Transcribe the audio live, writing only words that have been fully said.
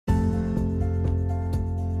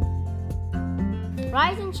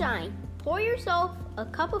Rise and shine. Pour yourself a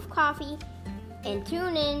cup of coffee and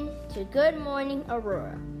tune in to Good Morning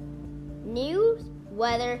Aurora. News,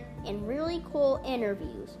 weather, and really cool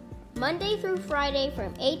interviews. Monday through Friday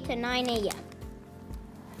from 8 to 9 a.m.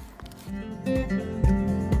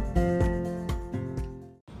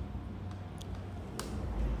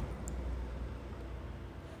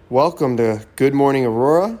 Welcome to Good Morning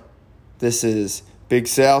Aurora. This is Big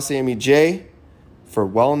Sal, Sammy J for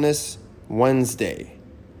Wellness Wednesday.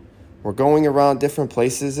 We're going around different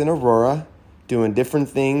places in Aurora, doing different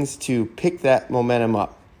things to pick that momentum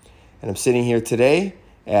up. And I'm sitting here today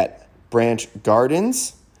at Branch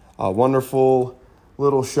Gardens, a wonderful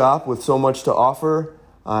little shop with so much to offer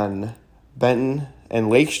on Benton and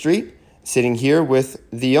Lake Street, sitting here with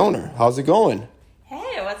the owner. How's it going?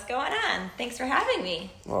 Hey, what's going on? Thanks for having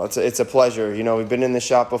me. Well, it's a pleasure. You know, we've been in the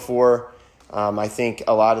shop before. I think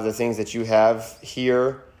a lot of the things that you have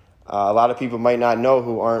here, a lot of people might not know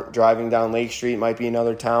who aren't driving down Lake Street, might be in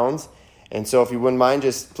other towns. And so if you wouldn't mind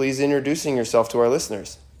just please introducing yourself to our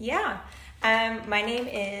listeners. Yeah. My name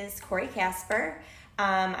is Corey Casper.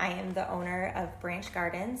 I am the owner of Branch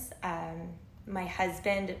Gardens. My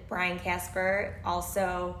husband, Brian Casper,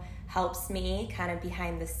 also helps me kind of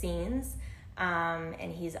behind the scenes.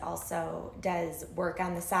 And he's also does work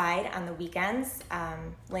on the side on the weekends,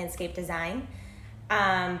 landscape design.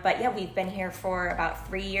 But yeah, we've been here for about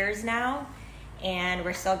 3 years now, and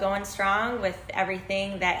we're still going strong with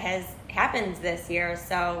everything that has happened this year.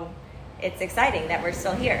 So it's exciting that we're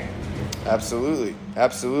still here. Absolutely.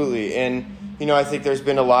 And, you know, I think there's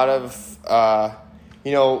been a lot of,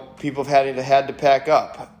 people have had to pack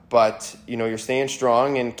up, but, you know, you're staying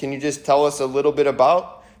strong. And can you just tell us a little bit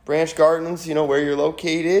about Branch Gardens, you know, where you're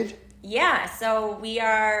located? Yeah, so we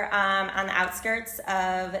are on the outskirts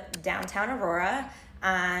of downtown Aurora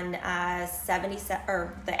on 77,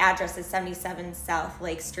 or the address is 77 South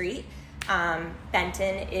Lake Street.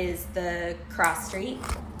 Benton is the cross street.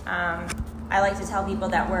 I like to tell people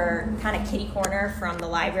that we're kind of kitty corner from the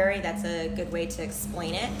library. That's a good way to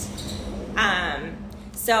explain it.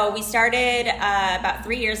 So we started about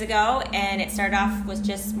 3 years ago, and it started off with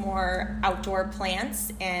just more outdoor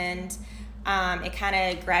plants, and it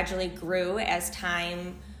kind of gradually grew as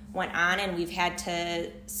time went on, and we've had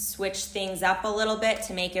to switch things up a little bit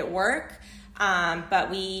to make it work. But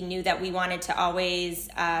we knew that we wanted to always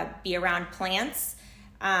be around plants.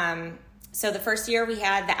 So the first year we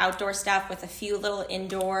had the outdoor stuff with a few little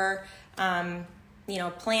indoor,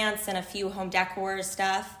 plants and a few home decor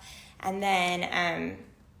stuff. And then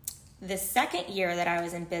the second year that I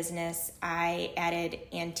was in business, I added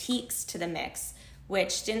antiques to the mix,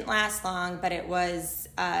 which didn't last long, but it was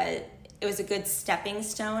a good stepping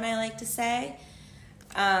stone, I like to say.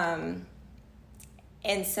 And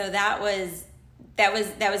so that was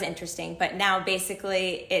interesting. But now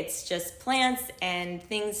basically it's just plants and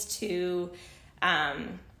things to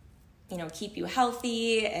keep you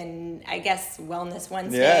healthy, and I guess Wellness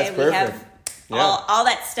Wednesday. Yeah, it's perfect. We have all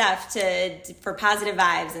that stuff for positive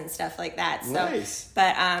vibes and stuff like that. So, nice.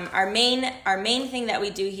 But our main thing that we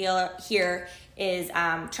do here is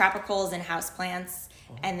tropicals and houseplants,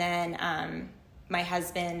 and then my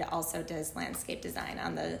husband also does landscape design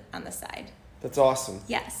on the side. That's awesome.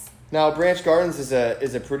 Yes. Now, Branch Gardens is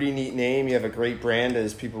a pretty neat name. You have a great brand,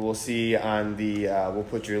 as people will see on the. We'll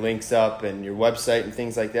put your links up and your website and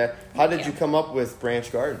things like that. How did you come up with Branch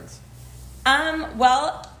Gardens?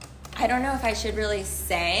 Well, I don't know if I should really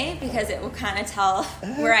say, because it will kind of tell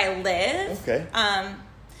where I live. Okay.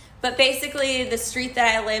 But basically, the street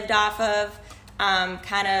that I lived off of,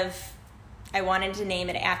 I wanted to name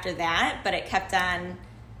it after that, but it kept on.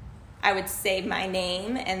 I would say my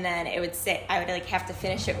name, and then I would have to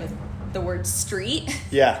finish it with the word street.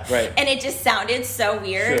 Yeah, right. And it just sounded so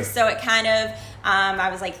weird. Sure. So it kind of, I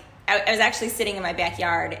was actually sitting in my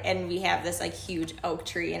backyard, and we have this like huge oak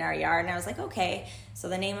tree in our yard, and I was like, okay, so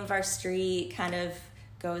the name of our street kind of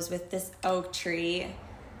goes with this oak tree.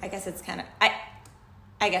 I guess it's kind of,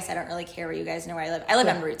 I guess I don't really care where you guys know where I live. I live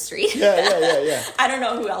on Root Street. Yeah. I don't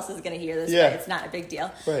know who else is going to hear this, but it's not a big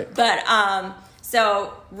deal. Right. But,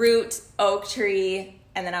 so root, oak tree,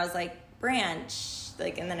 and then I was like, branch,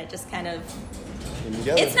 and then it just kind of,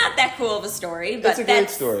 it's not that cool of a story, but it's a great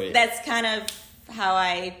story. That's kind of how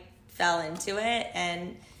I fell into it,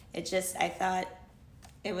 and it just, I thought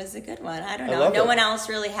it was a good one. I don't know. No one else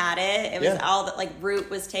really had it. It was all that, root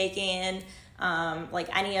was taken,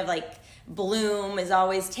 any of bloom is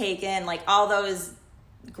always taken, all those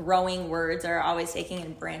growing words are always taken,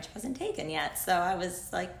 and branch wasn't taken yet. So I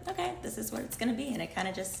was like, okay, this is what it's going to be. And it kind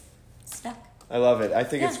of just stuck. I love it. I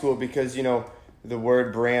think it's cool because, the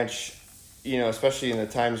word branch especially in the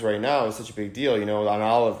times right now, it's such a big deal, on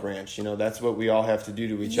Olive Branch. That's what we all have to do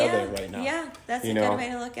to each other right now. Yeah, that's a good way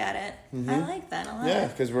to look at it. Mm-hmm. I like that a lot. Yeah,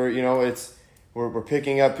 because we're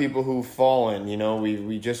picking up people who've fallen.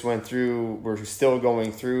 We just went through, we're still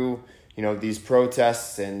going through, these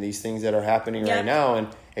protests and these things that are happening right now, and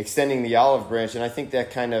extending the olive branch. And I think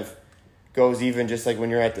that kind of goes even just like when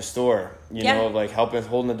you're at the store, like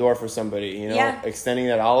holding the door for somebody, extending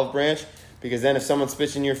that olive branch, because then if someone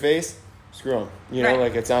spits in your face, screw them,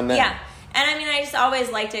 like it's on them. Yeah. And I mean, I just always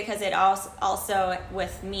liked it because it also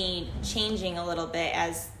with me changing a little bit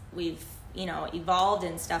as we've, evolved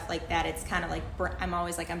and stuff like that. It's kind of like,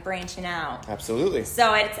 I'm branching out. Absolutely.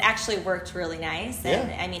 So it's actually worked really nice.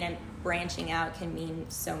 And I mean, branching out can mean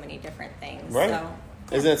so many different things. Right. So,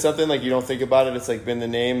 isn't it something like you don't think about it? It's like been the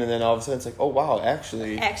name, and then all of a sudden it's like, oh wow,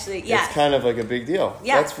 actually, yeah, it's kind of like a big deal.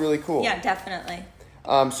 Yeah, that's really cool. Yeah, definitely.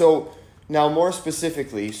 So now more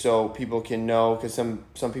specifically, so people can know, because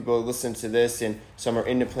some people listen to this and some are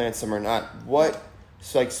into plants, some are not. What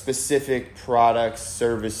specific products,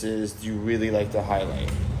 services do you really like to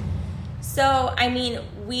highlight? So I mean,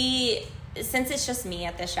 since it's just me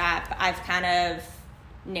at the shop, I've kind of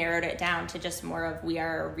narrowed it down to just more of we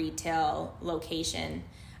are a retail location.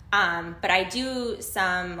 But I do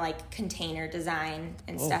some like container design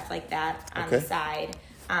and stuff like that on the side,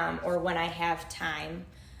 or when I have time.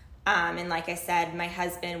 And like I said, my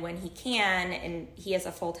husband, when he can, and he has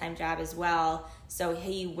a full-time job as well, so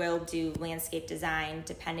he will do landscape design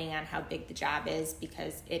depending on how big the job is,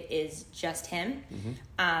 because it is just him.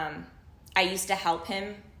 Mm-hmm. I used to help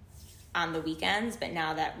him on the weekends, but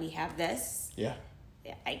now that we have this,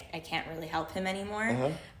 I can't really help him anymore.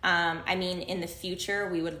 Uh-huh. I mean, in the future,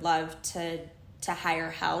 we would love to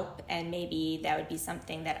hire help, and maybe that would be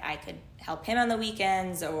something that I could help him on the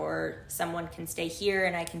weekends, or someone can stay here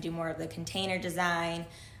and I can do more of the container design.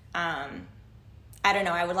 I don't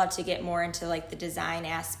know. I would love to get more into like the design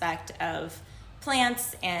aspect of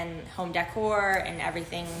plants and home decor and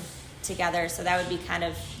everything together. So that would be kind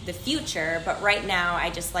of the future. But right now,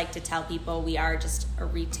 I just like to tell people we are just a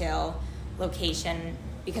retail location,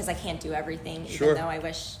 because I can't do everything, even though I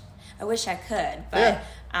wish I could. But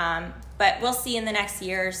but we'll see in the next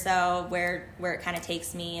year or so where it kind of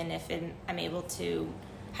takes me, and if I'm able to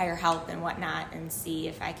hire help and whatnot, and see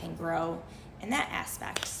if I can grow in that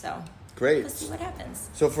aspect. So great. We'll see what happens.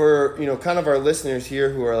 So for kind of our listeners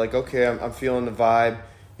here who are like, okay, I'm feeling the vibe.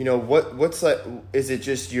 What's like? Is it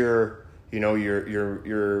just your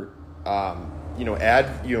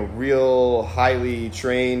real highly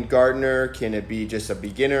trained gardener? Can it be just a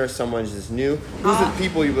beginner, someone just new? Who's the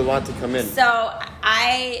people you would want to come in? So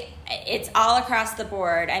it's all across the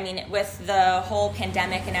board. I mean, with the whole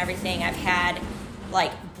pandemic and everything, I've had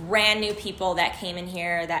like brand new people that came in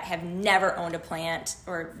here that have never owned a plant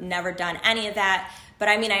or never done any of that. But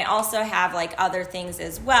I mean, I also have like other things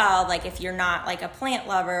as well. Like if you're not like a plant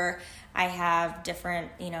lover, I have different,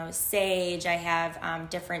 sage. I have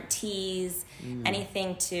different teas,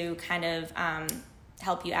 anything to kind of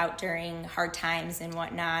help you out during hard times and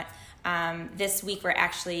whatnot. This week we're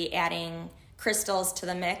actually adding crystals to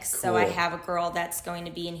the mix. Cool. So I have a girl that's going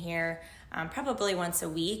to be in here probably once a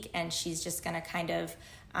week, and she's just going to kind of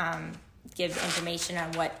give information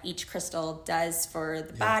on what each crystal does for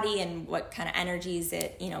the body and what kind of energies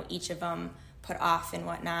it, each of them put off and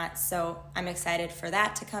whatnot. So I'm excited for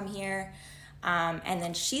that to come here. And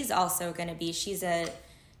then she's also going to be, she's an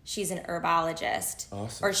herbologist.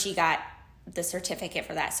 Awesome. Or she got the certificate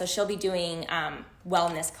for that. So she'll be doing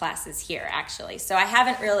wellness classes here, actually. So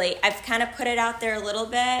I've kind of put it out there a little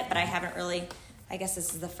bit, but I haven't really, I guess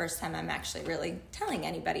this is the first time I'm actually really telling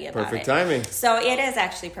anybody about it. Perfect timing. So it is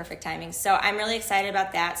actually perfect timing. So I'm really excited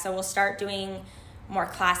about that. So we'll start doing more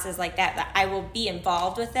classes like that I will be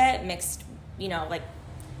involved with it, mixed,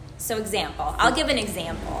 so example. I'll give an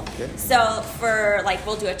example. Okay. So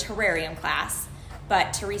we'll do a terrarium class,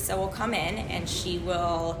 but Teresa will come in and she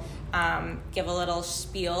will give a little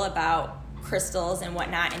spiel about crystals and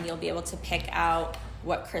whatnot, and you'll be able to pick out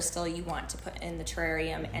what crystal you want to put in the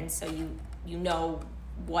terrarium, and so you know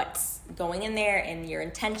what's going in there and your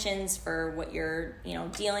intentions for what you're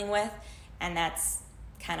dealing with, and that's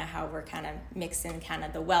kind of how we're kind of mixing kind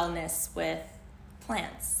of the wellness with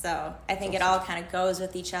plants. So I think it all kind of goes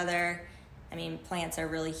with each other. I mean, plants are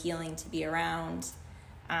really healing to be around.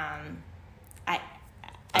 I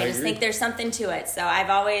just think there's something to it. So I've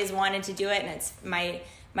always wanted to do it, and it's my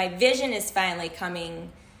vision is finally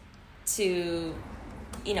coming to,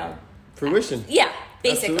 fruition. Yeah,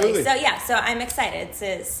 basically. Absolutely. So I'm excited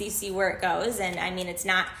to see where it goes. And I mean, it's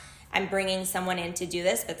not I'm bringing someone in to do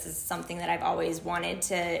this, but this is something that I've always wanted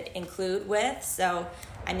to include with. So,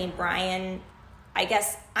 I mean, Brian, I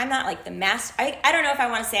guess I'm not like the master. I don't know if I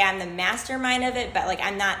want to say I'm the mastermind of it, but like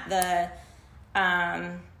I'm not the,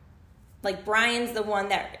 like Brian's the one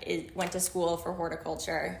that went to school for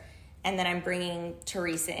horticulture. And then I'm bringing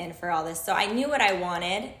Teresa in for all this. So I knew what I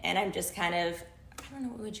wanted, and I'm just kind of, I don't know,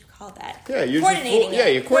 what would you call that? Yeah, you're coordinating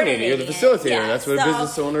just you're coordinating. You're the facilitator. Yeah, That's what a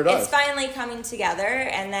business owner does. It's finally coming together,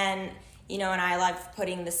 and then, you know, and I love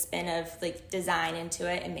putting the spin of like design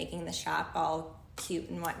into it and making the shop all cute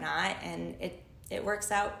and whatnot, and it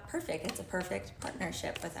works out perfect. It's a perfect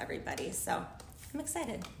partnership with everybody, so I'm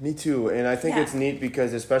excited. Me too, and I think it's neat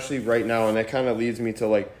because especially right now, and that kind of leads me to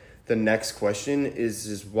like the next question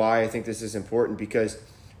is why I think this is important, because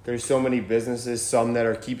there's so many businesses, some that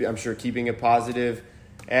are keeping a positive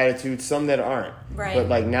attitude, some that aren't. Right. But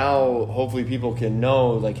like now, hopefully people can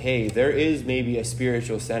know like, hey, there is maybe a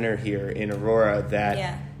spiritual center here in Aurora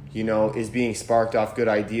that, you know, is being sparked off good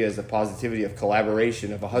ideas of positivity, of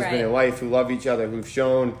collaboration, of a husband and wife who love each other, who've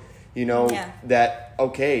shown, you know, that,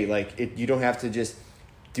 okay, like you don't have to just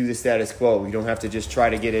do the status quo. You don't have to just try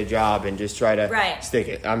to get a job and just try to stick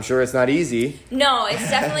it. I'm sure it's not easy. No, it's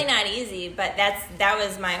definitely not easy, but that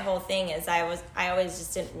was my whole thing is I always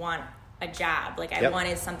just didn't want a job. Like I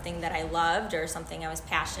wanted something that I loved or something I was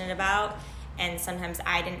passionate about, and sometimes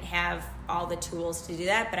I didn't have all the tools to do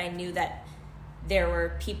that, but I knew that there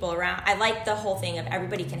were people around. I like the whole thing of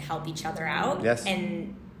everybody can help each other out. Yes.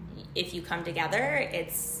 And if you come together,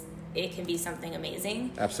 it can be something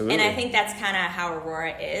amazing. Absolutely. And I think that's kind of how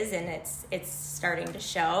Aurora is, and it's starting to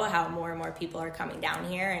show how more and more people are coming down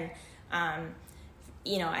here, and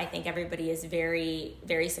you know, I think everybody is very,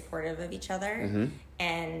 very supportive of each other,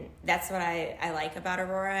 and that's what I like about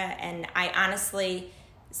Aurora. And I honestly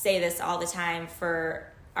say this all the time for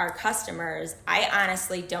our customers. I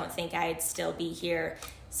honestly don't think I'd still be here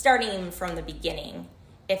starting from the beginning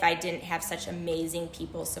if I didn't have such amazing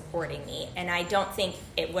people supporting me. And I don't think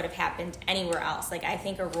it would have happened anywhere else. Like, I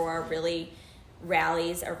think Aurora really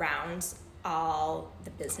rallies around all the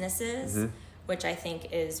businesses, which I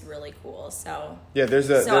think is really cool. So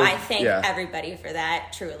I thank everybody for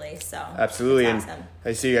that, truly. So absolutely. It's awesome. And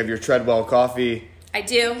I see you have your Treadwell coffee. I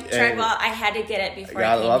do. Treadwell. I had to get it before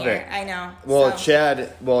I came here. I know. Well,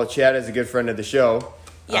 so. Chad is a good friend of the show.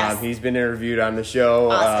 Yes. He's been interviewed on the show.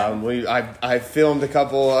 Awesome. I've filmed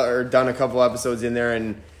done a couple episodes in there,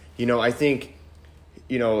 and you know, I think,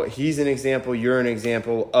 you know, he's an example, you're an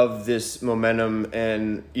example of this momentum,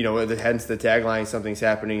 and you know, hence the tagline, something's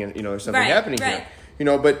happening, and you know, there's something happening here. You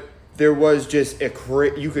know, but there was just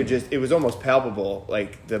it was almost palpable,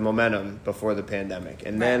 like the momentum before the pandemic,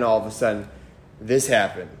 and then all of a sudden this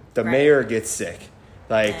happened. The mayor gets sick.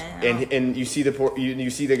 Like, and you see you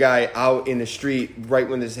see the guy out in the street right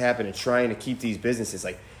when this happened and trying to keep these businesses,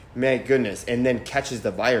 like, my goodness, and then catches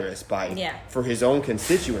the virus for his own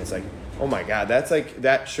constituents. Like, oh my God,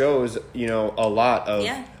 that shows, you know, a lot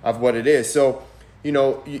of what it is. So, you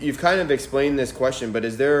know, you've kind of explained this question, but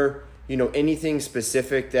is there, you know, anything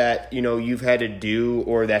specific that, you know, you've had to do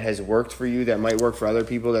or that has worked for you that might work for other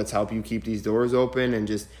people that's helped you keep these doors open and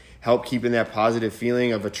just help keeping that positive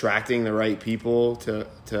feeling of attracting the right people to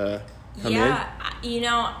come in? Yeah, you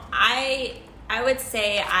know, I would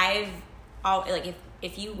say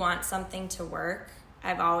if you want something to work,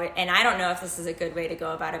 I've always, and I don't know if this is a good way to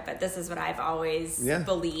go about it, but this is what I've always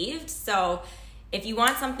believed. So if you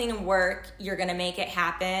want something to work, you're going to make it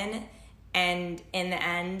happen, and in the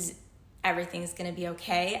end, everything's going to be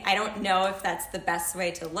okay. I don't know if that's the best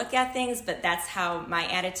way to look at things, but that's how my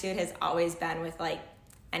attitude has always been with, like,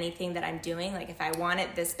 anything that I'm doing. Like, if I want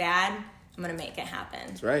it this bad, I'm going to make it happen.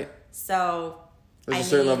 That's right. So there's a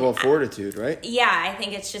certain level of fortitude, right? Yeah, I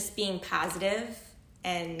think it's just being positive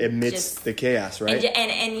and amidst the chaos, right?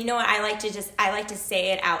 And you know what, I like to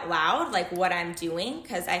say it out loud, like what I'm doing,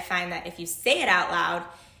 because I find that if you say it out loud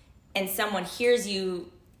and someone hears you,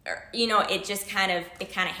 you know, it kind of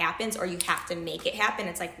happens, or you have to make it happen.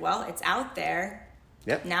 It's like, well, it's out there.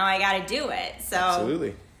 Yep. Now I got to do it. So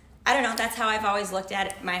absolutely. I don't know. That's how I've always looked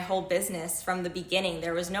at my whole business from the beginning.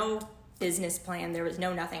 There was no business plan. There was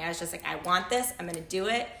no nothing. I was just like, I want this. I'm going to do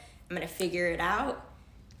it. I'm going to figure it out.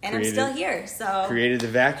 And I'm still here. So created the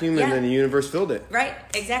vacuum, and then the universe filled it. Right.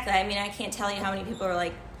 Exactly. I mean, I can't tell you how many people are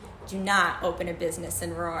like, do not open a business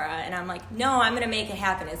in Aurora. And I'm like, no, I'm going to make it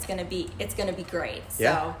happen. It's going to be great.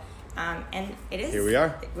 So, and it is. Here we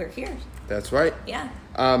are. We're here. That's right. Yeah.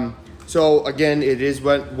 So again, it is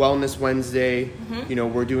Wellness Wednesday. You know,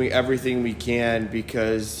 we're doing everything we can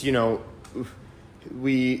because, you know,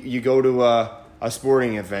 you go to a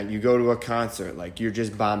sporting event, you go to a concert, like, you're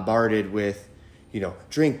just bombarded with,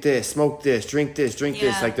 drink this, smoke this, drink this, drink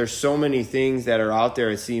this. Like there's so many things that are out there.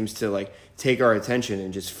 It seems to like take our attention,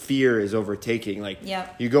 and just fear is overtaking. Like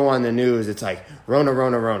you go on the news, it's like Rona,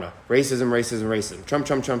 racism,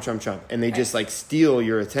 Trump. And they just like steal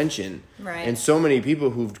your attention. Right. And so many people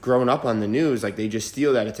who've grown up on the news, like they just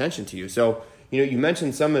steal that attention to you. So, you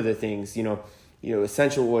mentioned some of the things,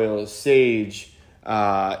 essential oils, sage,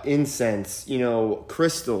 incense,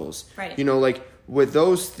 crystals, Right. Like with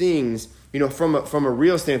those things, from a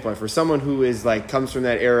real standpoint, for someone who is like, comes from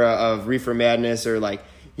that era of reefer madness or like,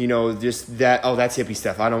 just that, that's hippie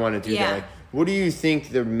stuff, I don't want to do that. Like, what do you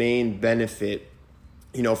think the main benefit,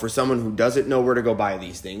 for someone who doesn't know where to go buy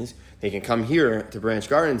these things? They can come here to Branch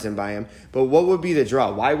Gardens and buy them, but what would be the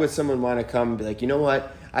draw? Why would someone want to come and be like, you know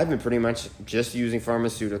what? I've been pretty much just using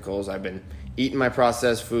pharmaceuticals. I've been eating my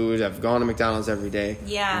processed foods. I've gone to McDonald's every day.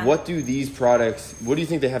 Yeah. What do these products, what do you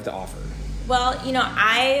think they have to offer? Well,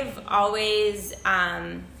 I've always,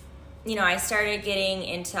 I started getting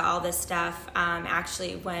into all this stuff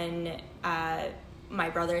actually when my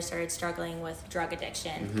brother started struggling with drug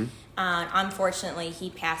addiction. Mm-hmm. Unfortunately, he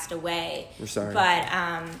passed away. We're sorry. But,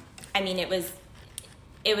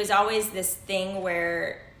 it was always this thing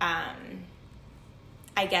where,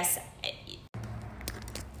 I guess...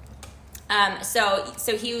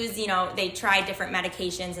 So he was, they tried different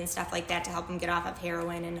medications and stuff like that to help him get off of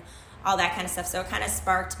heroin and all that kind of stuff. So it kind of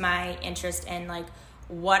sparked my interest in like,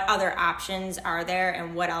 what other options are there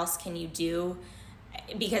and what else can you do?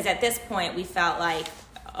 Because at this point we felt like,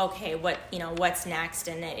 okay, what's next?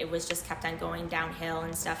 And it was just kept on going downhill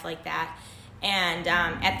and stuff like that. And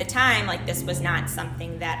at the time, like this was not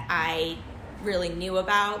something that I really knew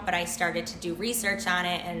about, but I started to do research on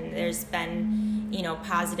it, and there's been,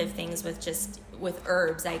 positive things with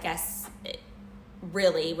herbs, I guess,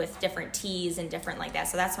 really with different teas and different like that.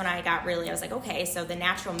 So that's when I was like, okay, so the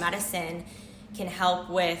natural medicine can help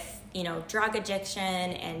with, drug addiction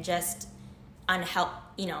and just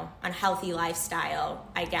unhealthy lifestyle,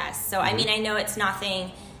 I guess. So, I mean, I know it's not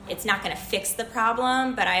going to fix the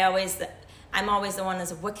problem, but I'm always the one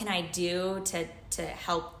that's like, what can I do to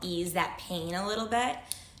help ease that pain a little bit?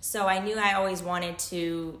 So I knew I always wanted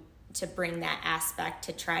to bring that aspect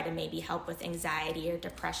to try to maybe help with anxiety or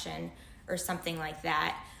depression or something like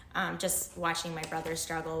that. Just watching my brother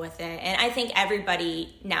struggle with it. And I think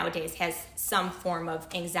everybody nowadays has some form of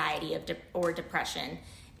anxiety or depression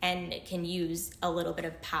and can use a little bit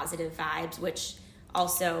of positive vibes, which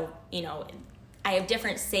also, I have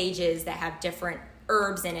different sages that have different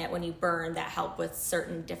herbs in it when you burn that help with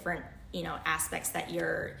certain different, aspects that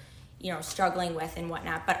you're, struggling with and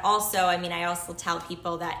whatnot. But also, I also tell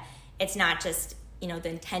people that it's not just, the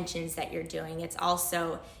intentions that you're doing. It's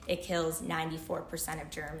also, it kills 94% of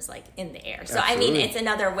germs like in the air. So, Absolutely. It's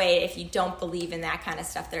another way, if you don't believe in that kind of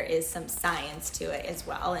stuff, there is some science to it as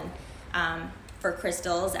well. And for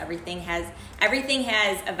crystals, everything has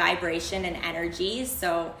a vibration and energy.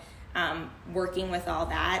 So working with all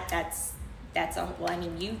that, that's a, well,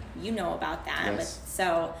 you know about that. Yes.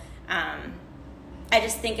 So I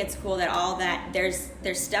just think it's cool that all that there's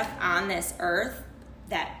stuff on this earth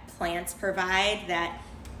that plants provide, that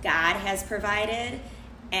God has provided,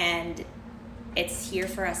 and it's here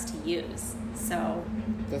for us to use. So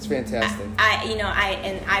that's fantastic.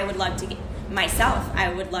 I would love to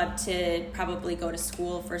I would love to probably go to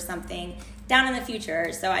school for something down in the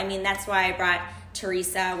future. So that's why I brought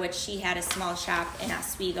Teresa, which she had a small shop in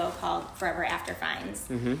Oswego called Forever After Finds.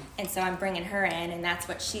 Mm-hmm. And so I'm bringing her in, and that's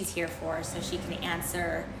what she's here for, so she can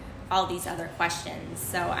answer all these other questions.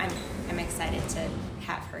 So I'm excited to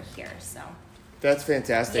have her here. So that's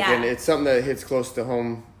fantastic. Yeah. And it's something that hits close to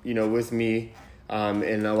home, with me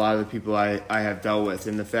and a lot of the people I have dealt with,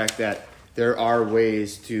 and the fact that there are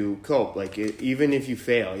ways to cope. Like even if you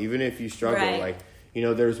fail, even if you struggle, right.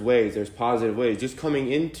 There's ways, there's positive ways. Just coming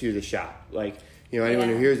into the shop, anyone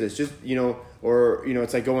who hears this, just,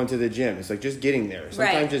 it's like going to the gym. It's like just getting there.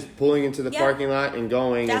 Sometimes just pulling into the parking lot and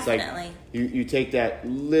going. Definitely. It's like you take that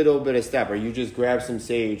little bit of step, or you just grab some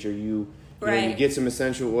sage, or you get some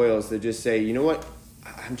essential oils that just say, you know what,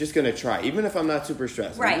 I'm just going to try. Even if I'm not super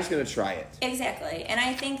stressed, I'm just going to try it. Exactly. And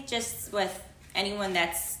I think just with anyone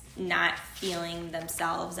that's not feeling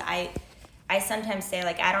themselves, I sometimes say,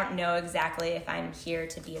 I don't know exactly if I'm here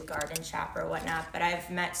to be a garden shop or whatnot, but I've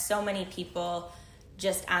met so many people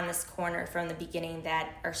just on this corner from the beginning that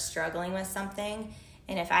are struggling with something.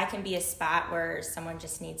 And if I can be a spot where someone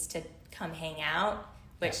just needs to come hang out,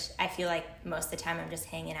 which I feel like most of the time I'm just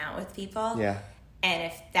hanging out with people. Yeah. And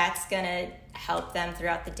if that's going to help them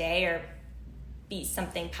throughout the day or be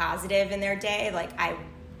something positive in their day,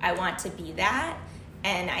 I want to be that.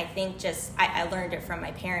 And I think just I learned it from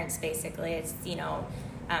my parents. Basically, it's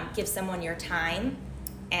give someone your time,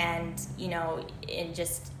 and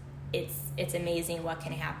it's amazing what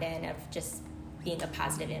can happen of just being a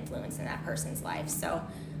positive influence in that person's life. So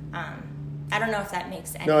I don't know if that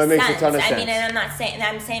makes any sense. No, it makes a ton of sense. I mean, and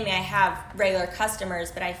I'm saying I have regular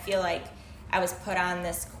customers, but I feel like I was put on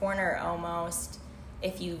this corner almost.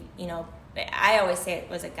 If I always say it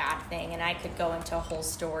was a God thing, and I could go into a whole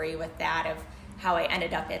story with that of how I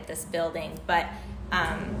ended up at this building. But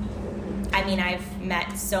I mean, I've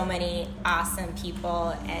met so many awesome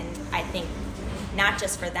people, and I think not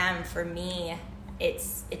just for them, for me,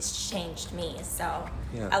 it's changed me. So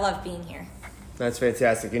yeah. I love being here. That's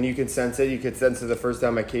fantastic. And you can sense it. You could sense it the first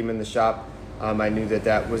time I came in the shop. I knew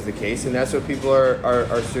that was the case. And that's what people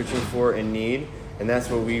are searching for and need. And that's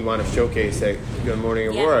what we want to showcase at Good Morning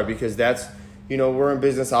Aurora, because that's, we're in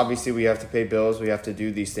business. Obviously, we have to pay bills. We have to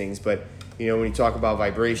do these things. But, when you talk about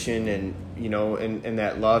vibration and, and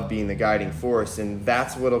that love being the guiding force, and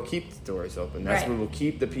that's what will keep the doors open. That's what will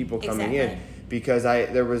keep the people coming in. Because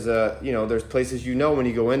there was there's places when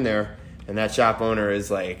you go in there, and that shop owner is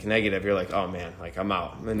like negative, you're like, oh man, like I'm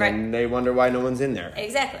out. And then they wonder why no one's in there.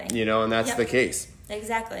 Exactly. And that's the case.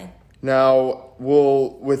 Exactly. Now,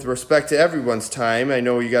 with respect to everyone's time, I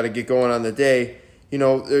know you got to get going on the day.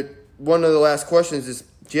 One of the last questions is,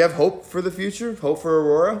 do you have hope for the future? Hope for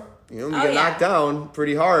Aurora? We get knocked down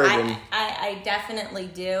pretty hard. I definitely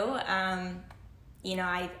do.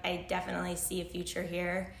 I definitely see a future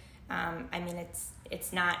here. I mean,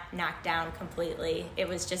 it's not knocked down completely. It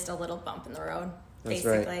was just a little bump in the road,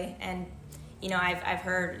 basically. Right. And I've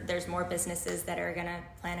heard there's more businesses that are gonna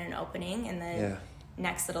plan an opening in the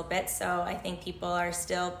next little bit. So I think people are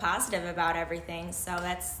still positive about everything. So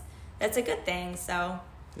that's a good thing. So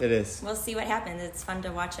it is. We'll see what happens. It's fun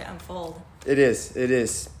to watch it unfold. It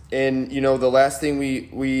is. And the last thing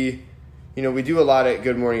we do a lot at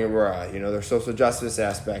Good Morning Aurora. There's social justice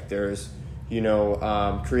aspect. There's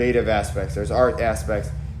creative aspects, there's art aspects,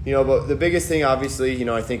 but the biggest thing, obviously,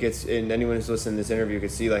 I think it's, and anyone who's listening to this interview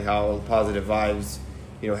could see like how positive vibes,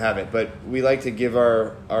 have it. But we like to give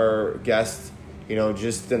our guests,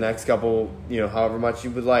 just the next couple, however much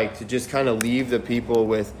you would like to just kind of leave the people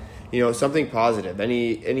with, something positive,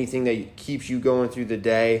 anything that keeps you going through the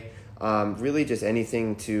day, really just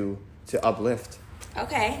anything to uplift.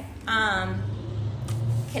 Okay. Can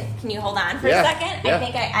you hold on for a second? Yeah. I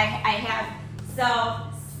think I have. So,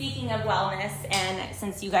 speaking of wellness, and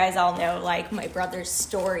since you guys all know, like, my brother's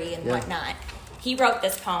story and whatnot, he wrote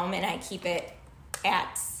this poem, and I keep it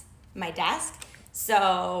at my desk.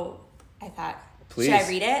 So, I thought, please, should I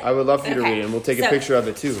read it? I would love for you to read it, and we'll take a picture of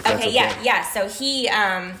it, too. If that's okay. Yeah. So, he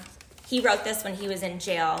wrote this when he was in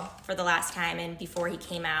jail for the last time, and before he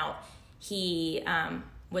came out, he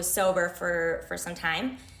was sober for some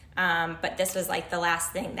time. But this was like the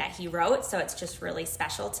last thing that he wrote, so it's just really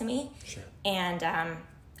special to me. Sure. And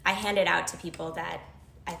I hand it out to people that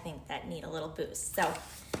I think that need a little boost. So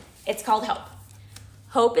it's called Hope.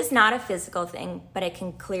 Hope is not a physical thing, but it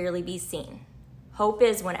can clearly be seen. Hope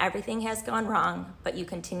is when everything has gone wrong, but you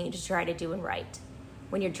continue to try to do it right.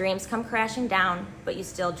 When your dreams come crashing down, but you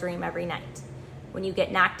still dream every night. When you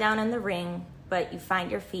get knocked down in the ring, but you find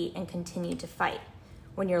your feet and continue to fight.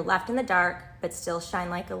 When you're left in the dark, but still shine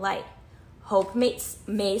like a light. Hope may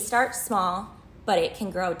start small, but it can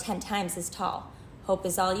grow 10 times as tall. Hope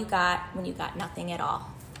is all you got when you got nothing at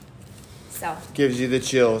all. So gives you the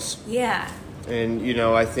chills. Yeah. And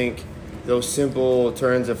I think those simple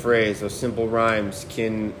turns of phrase, those simple rhymes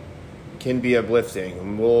can be uplifting.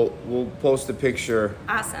 And we'll post a picture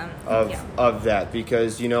of that,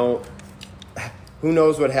 because who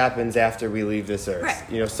knows what happens after we leave this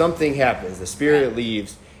earth. Right. Something happens, the spirit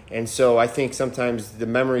leaves. And so I think sometimes the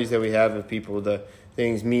memories that we have of people, the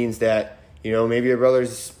things means that, maybe your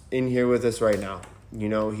brother's in here with us right now.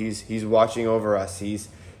 He's watching over us. He's,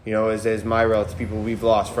 as my relatives, people we've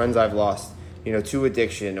lost, friends I've lost, to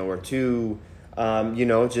addiction or to,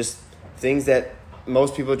 just things that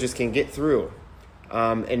most people just can get through.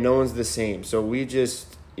 And no one's the same. So we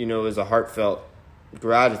just, as a heartfelt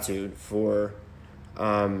gratitude for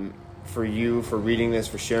you, for reading this,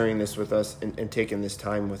 for sharing this with us, and taking this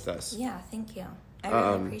time with us. Yeah, thank you. I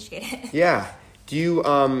really appreciate it. Yeah. Do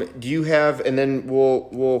you have, and then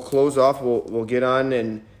we'll close off. We'll get on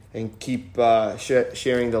and keep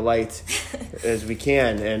sharing the light as we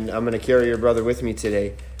can. And I'm going to carry your brother with me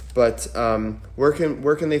today. But where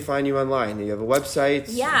can they find you online? Do you have a website?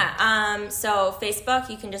 Yeah. So Facebook,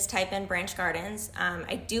 you can just type in Branch Gardens.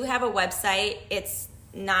 I do have a website. It's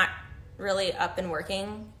not really up and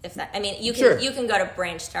working. If that, I mean, you can Sure. you can go to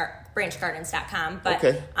branchgardens.com, but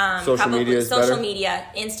Okay. Social probably media is social better? media.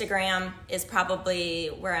 Instagram is probably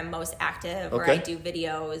where I'm most active, where I Okay. do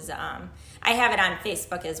videos. I have it on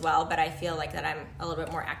Facebook as well, but I feel like that I'm a little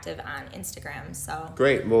bit more active on Instagram. So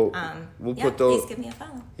Great. Well, we'll yeah, put those. please give me a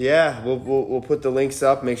follow. Yeah, we'll put the links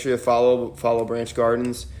up. Make sure to follow Branch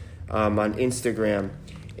Gardens on Instagram.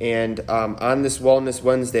 And on this Wellness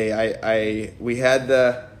Wednesday, we had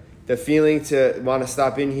the feeling to want to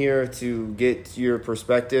stop in here to get your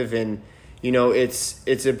perspective. And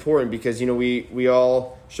it's important because we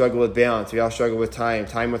all struggle with balance. We all struggle with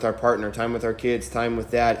time with our partner, time with our kids, time with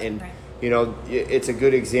that. And Right. It's a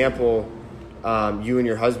good example. You and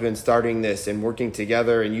your husband starting this and working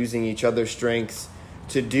together and using each other's strengths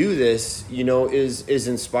to do this, is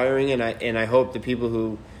inspiring. And I hope the people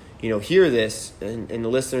who, hear this and the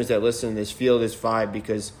listeners that listen to this feel this vibe,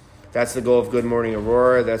 because that's the goal of Good Morning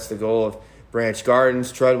Aurora. That's the goal of Branch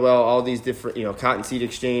Gardens, Treadwell, all these different, Cottonseed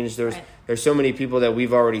Exchange. There's so many people that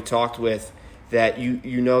we've already talked with that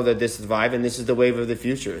you know that this is the vibe and this is the wave of the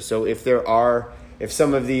future. So if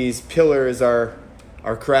some of these pillars are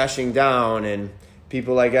crashing down and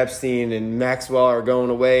people like Epstein and Maxwell are going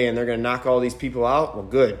away and they're going to knock all these people out, well,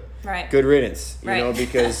 good. Right. Good riddance, Right.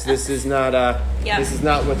 because this is not this is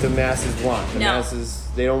not what the masses want. The masses,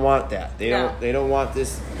 they don't want that. They don't want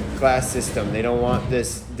this class system. They don't want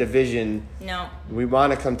this division. No. We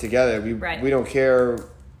want to come together. We don't care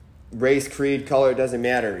race, creed, color, it doesn't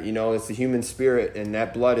matter. It's the human spirit, and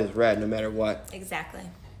that blood is red no matter what. Exactly.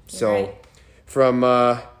 So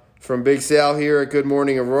from Big Sal here at Good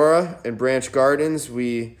Morning Aurora and Branch Gardens,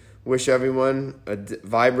 we wish everyone a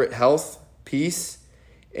vibrant health, peace,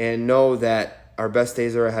 and know that our best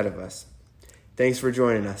days are ahead of us. Thanks for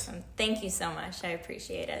joining us. Thank you so much. I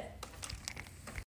appreciate it.